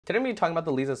Today I'm going to be talking about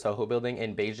the Leeza Soho building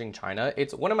in Beijing, China.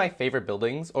 It's one of my favorite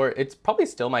buildings, or it's probably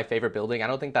still my favorite building. I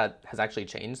don't think that has actually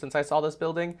changed since I saw this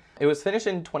building. It was finished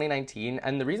in 2019,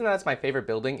 and the reason that it's my favorite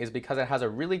building is because it has a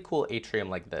really cool atrium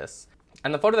like this.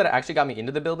 And the photo that actually got me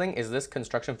into the building is this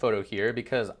construction photo here,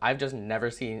 because I've just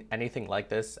never seen anything like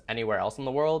this anywhere else in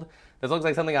the world. This looks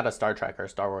like something out of Star Trek or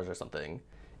Star Wars or something.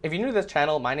 If you're new to this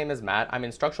channel, my name is Matt. I'm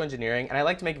in structural engineering, and I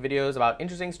like to make videos about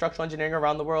interesting structural engineering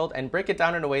around the world and break it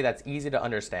down in a way that's easy to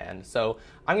understand. So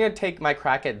I'm going to take my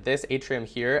crack at this atrium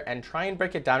here and try and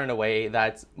break it down in a way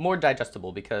that's more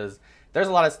digestible, because there's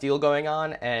a lot of steel going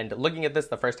on, and looking at this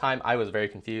the first time, I was very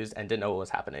confused and didn't know what was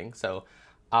happening. So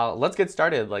let's get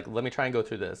started. Let me try and go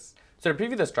through this. So to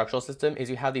preview the structural system is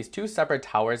you have these two separate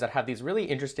towers that have these really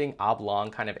interesting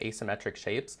oblong kind of asymmetric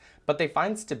shapes, but they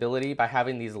find stability by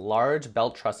having these large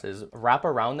belt trusses wrap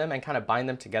around them and kind of bind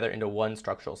them together into one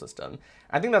structural system.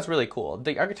 I think that's really cool.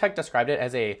 The architect described it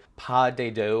as a pas de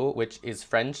deux, which is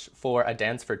French for a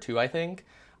dance for two, I think.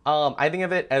 I think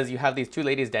of it as you have these two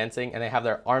ladies dancing and they have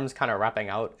their arms kind of wrapping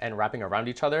out and wrapping around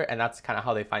each other, and that's kind of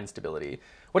how they find stability,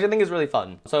 which I think is really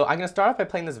fun. So I'm going to start off by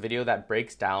playing this video that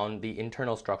breaks down the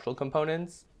internal structural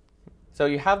components. So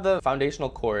you have the foundational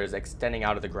cores extending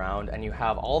out of the ground, and you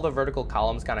have all the vertical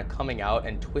columns kind of coming out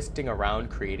and twisting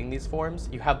around, creating these forms.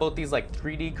 You have both these like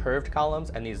 3D curved columns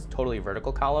and these totally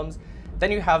vertical columns.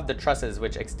 Then you have the trusses,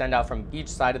 which extend out from each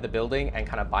side of the building and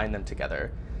kind of bind them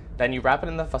together. Then you wrap it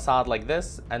in the facade like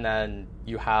this, and then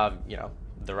you have,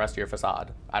 the rest of your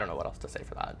facade. I don't know what else to say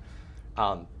for that.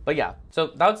 But yeah,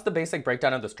 so that's the basic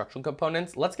breakdown of the structural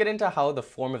components. Let's get into how the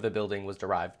form of the building was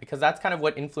derived, because that's kind of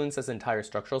what influenced this entire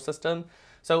structural system.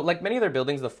 So like many other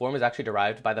buildings, the form is actually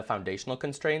derived by the foundational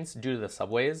constraints due to the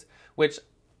subways, which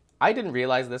I didn't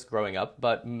realize this growing up,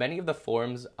 but many of the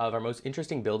forms of our most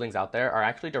interesting buildings out there are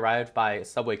actually derived by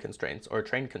subway constraints or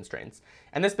train constraints.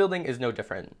 And this building is no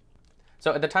different.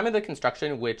 So at the time of the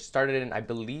construction, which started in, I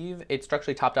believe it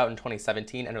structurally topped out in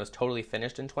 2017 and it was totally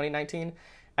finished in 2019.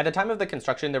 At the time of the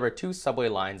construction, there were two subway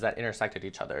lines that intersected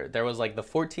each other. There was like the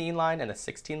 14 line and the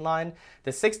 16 line.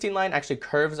 The 16 line actually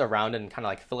curves around and kind of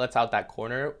like fillets out that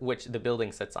corner, which the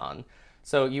building sits on.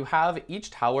 So you have each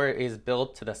tower is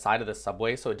built to the side of the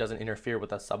subway so it doesn't interfere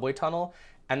with the subway tunnel.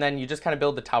 And then you just kind of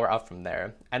build the tower out from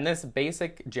there. And this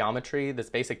basic geometry, this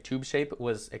basic tube shape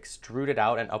was extruded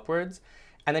out and upwards.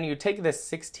 And then you take this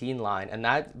 16 line, and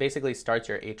that basically starts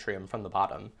your atrium from the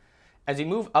bottom. As you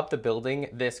move up the building,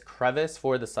 this crevice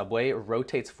for the subway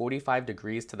rotates 45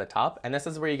 degrees to the top, and this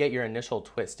is where you get your initial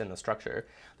twist in the structure.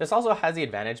 This also has the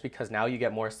advantage because now you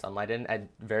get more sunlight in at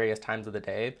various times of the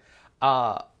day.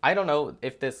 I don't know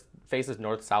if this faces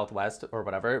north, south, west, or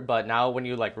whatever, but now when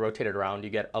you like rotate it around,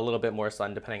 you get a little bit more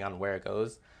sun depending on where it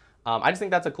goes. I just think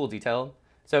that's a cool detail.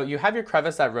 So you have your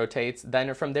crevice that rotates,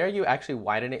 then from there you actually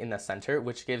widen it in the center,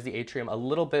 which gives the atrium a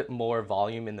little bit more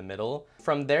volume in the middle.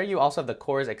 From there you also have the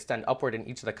cores extend upward in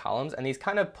each of the columns, and these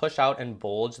kind of push out and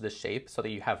bulge the shape so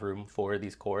that you have room for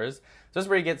these cores. So this is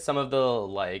where you get some of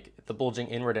the bulging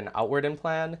inward and outward in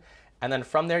plan. And then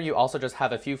from there you also just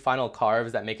have a few final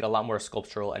carves that make it a lot more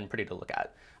sculptural and pretty to look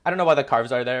at. I don't know why the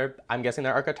carves are there. I'm guessing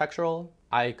they're architectural.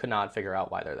 I could not figure out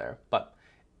why they're there, but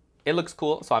it looks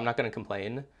cool, so I'm not going to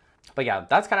complain. But yeah,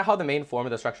 that's kind of how the main form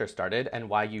of the structure started and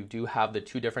why you do have the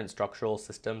two different structural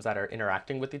systems that are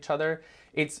interacting with each other.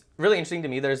 It's really interesting to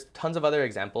me. There's tons of other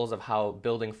examples of how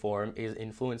building form is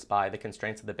influenced by the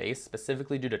constraints of the base,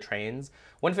 specifically due to trains.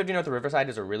 150 North Riverside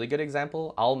is a really good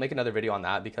example. I'll make another video on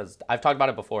that because I've talked about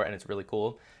it before and it's really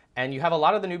cool. And you have a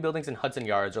lot of the new buildings in Hudson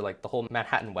Yards, or like the whole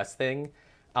Manhattan West thing.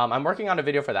 I'm working on a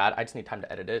video for that. I just need time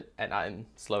to edit it, and I'm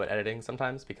slow at editing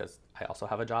sometimes because I also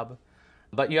have a job.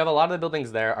 But you have a lot of the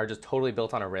buildings there are just totally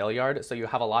built on a rail yard, so you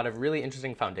have a lot of really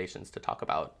interesting foundations to talk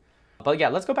about. But yeah,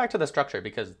 let's go back to the structure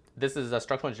because this is a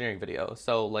structural engineering video,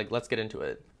 so let's get into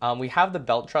it. We have the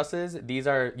belt trusses. These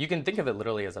are, you can think of it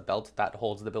literally as a belt that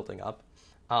holds the building up.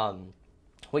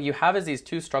 What you have is these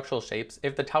two structural shapes.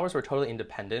 If the towers were totally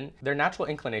independent, their natural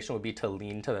inclination would be to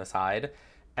lean to the side.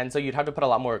 And so you'd have to put a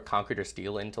lot more concrete or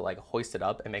steel in to like hoist it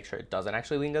up and make sure it doesn't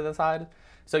actually lean to the side.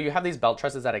 So you have these belt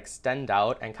trusses that extend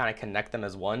out and kind of connect them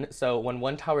as one. So when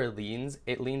one tower leans,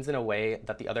 it leans in a way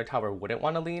that the other tower wouldn't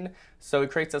want to lean. So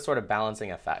it creates this sort of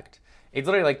balancing effect. It's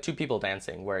literally like two people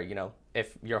dancing where,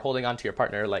 if you're holding on to your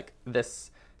partner like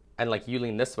this and like you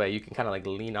lean this way, you can kind of like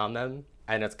lean on them,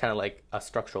 and it's kind of like a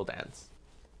structural dance,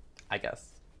 I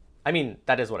guess. I mean,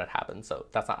 that is what it happens, so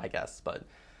that's not I guess, but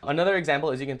another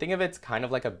example is you can think of it's kind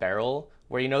of like a barrel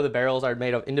where the barrels are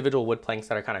made of individual wood planks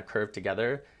that are kind of curved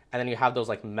together, and then you have those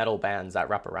like metal bands that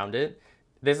wrap around it.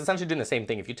 This is essentially doing the same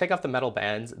thing. If you take off the metal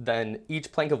bands, then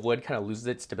each plank of wood kind of loses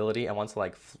its stability and wants to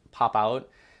like pop out.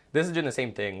 This is doing the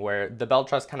same thing where the belt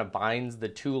truss kind of binds the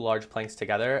two large planks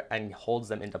together and holds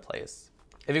them into place.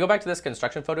 If you go back to this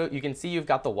construction photo, you can see you've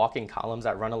got the walking columns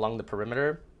that run along the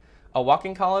perimeter. A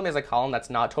walking column is a column that's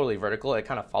not totally vertical. It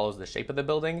kind of follows the shape of the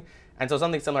building. And so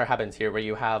something similar happens here where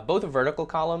you have both vertical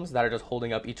columns that are just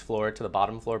holding up each floor to the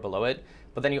bottom floor below it.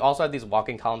 But then you also have these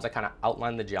walking columns that kind of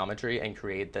outline the geometry and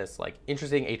create this like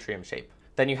interesting atrium shape.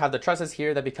 Then you have the trusses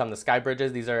here that become the sky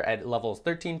bridges. These are at levels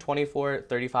 13, 24,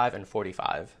 35, and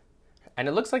 45. And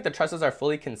it looks like the trusses are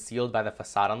fully concealed by the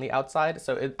facade on the outside.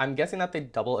 So I'm guessing that they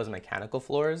double as mechanical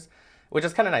floors, which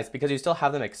is kind of nice because you still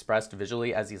have them expressed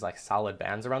visually as these like solid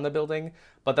bands around the building,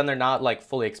 but then they're not like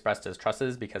fully expressed as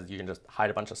trusses because you can just hide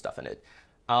a bunch of stuff in it.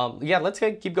 Yeah, let's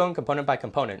keep going component by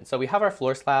component. So we have our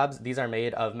floor slabs. These are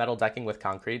made of metal decking with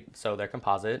concrete, so they're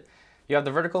composite. You have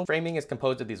the vertical framing is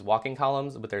composed of these walking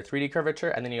columns with their 3D curvature,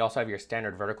 and then you also have your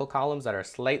standard vertical columns that are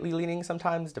slightly leaning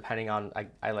sometimes, depending on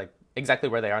I like exactly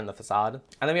where they are in the facade.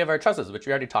 And then we have our trusses, which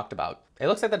we already talked about. It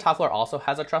looks like the top floor also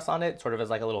has a truss on it, sort of as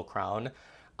like a little crown.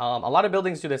 A lot of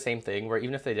buildings do the same thing, where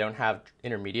even if they don't have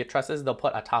intermediate trusses, they'll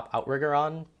put a top outrigger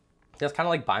on. Just kind of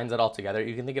like binds it all together.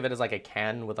 You can think of it as like a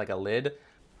can with like a lid.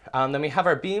 Then we have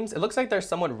our beams. It looks like they're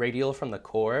somewhat radial from the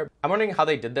core. I'm wondering how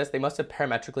they did this. They must have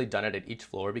parametrically done it at each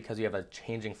floor because you have a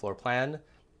changing floor plan.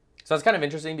 So it's kind of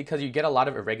interesting because you get a lot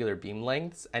of irregular beam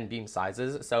lengths and beam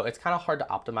sizes. So it's kind of hard to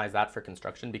optimize that for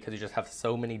construction because you just have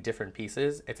so many different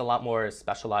pieces. It's a lot more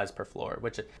specialized per floor,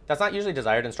 which that's not usually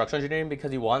desired in structural engineering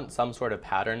because you want some sort of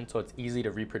pattern so it's easy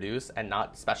to reproduce and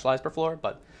not specialized per floor.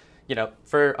 But you know,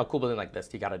 for a cool building like this,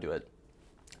 you got to do it.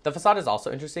 The facade is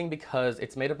also interesting because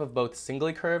it's made up of both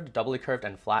singly curved, doubly curved,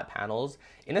 and flat panels.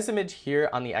 In this image here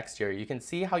on the exterior, you can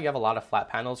see how you have a lot of flat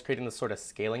panels creating this sort of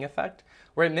scaling effect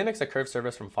where it mimics a curved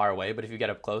surface from far away, but if you get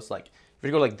up close, like if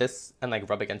you go like this and like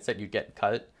rub against it, you get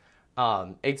cut.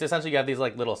 It's essentially you have these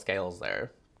like little scales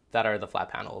there that are the flat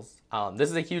panels. This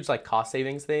is a huge like cost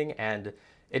savings thing, and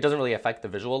it doesn't really affect the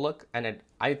visual look, and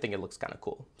I think it looks kind of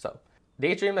cool. So the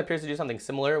atrium appears to do something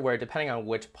similar where depending on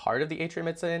which part of the atrium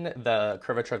it's in, the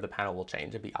curvature of the panel will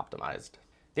change and be optimized.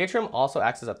 The atrium also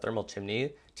acts as a thermal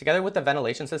chimney. Together with the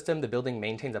ventilation system, the building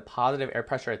maintains a positive air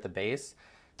pressure at the base.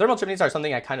 Thermal chimneys are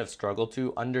something I kind of struggle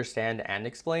to understand and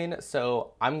explain,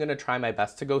 so I'm going to try my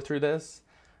best to go through this.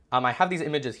 I have these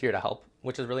images here to help,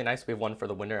 which is really nice. We have one for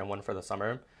the winter and one for the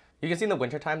summer. You can see in the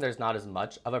wintertime there's not as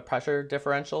much of a pressure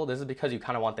differential. This is because you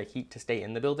kind of want the heat to stay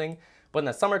in the building. But in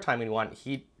the summertime, when you want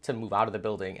heat to move out of the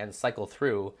building and cycle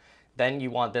through, then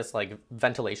you want this like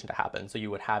ventilation to happen. So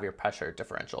you would have your pressure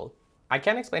differential. I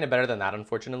can't explain it better than that,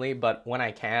 unfortunately, but when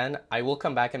I can, I will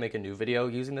come back and make a new video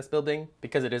using this building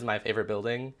because it is my favorite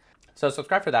building. So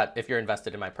subscribe for that if you're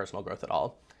invested in my personal growth at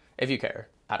all. If you care,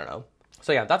 I don't know.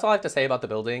 So yeah, that's all I have to say about the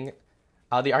building.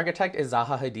 The architect is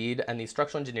Zaha Hadid, and the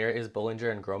structural engineer is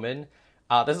Bollinger Grohmann.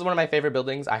 This is one of my favorite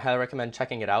buildings. I highly recommend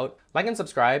checking it out. Like and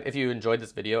subscribe if you enjoyed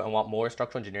this video and want more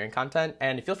structural engineering content.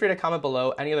 And feel free to comment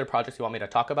below any other projects you want me to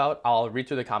talk about. I'll read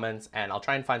through the comments and I'll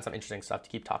try and find some interesting stuff to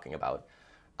keep talking about.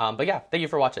 But yeah, thank you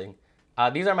for watching.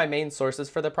 These are my main sources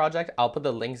for the project. I'll put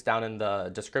the links down in the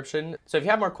description. So if you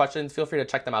have more questions, feel free to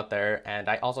check them out there. And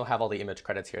I also have all the image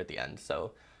credits here at the end.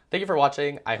 So thank you for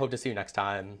watching. I hope to see you next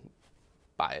time.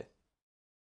 Bye.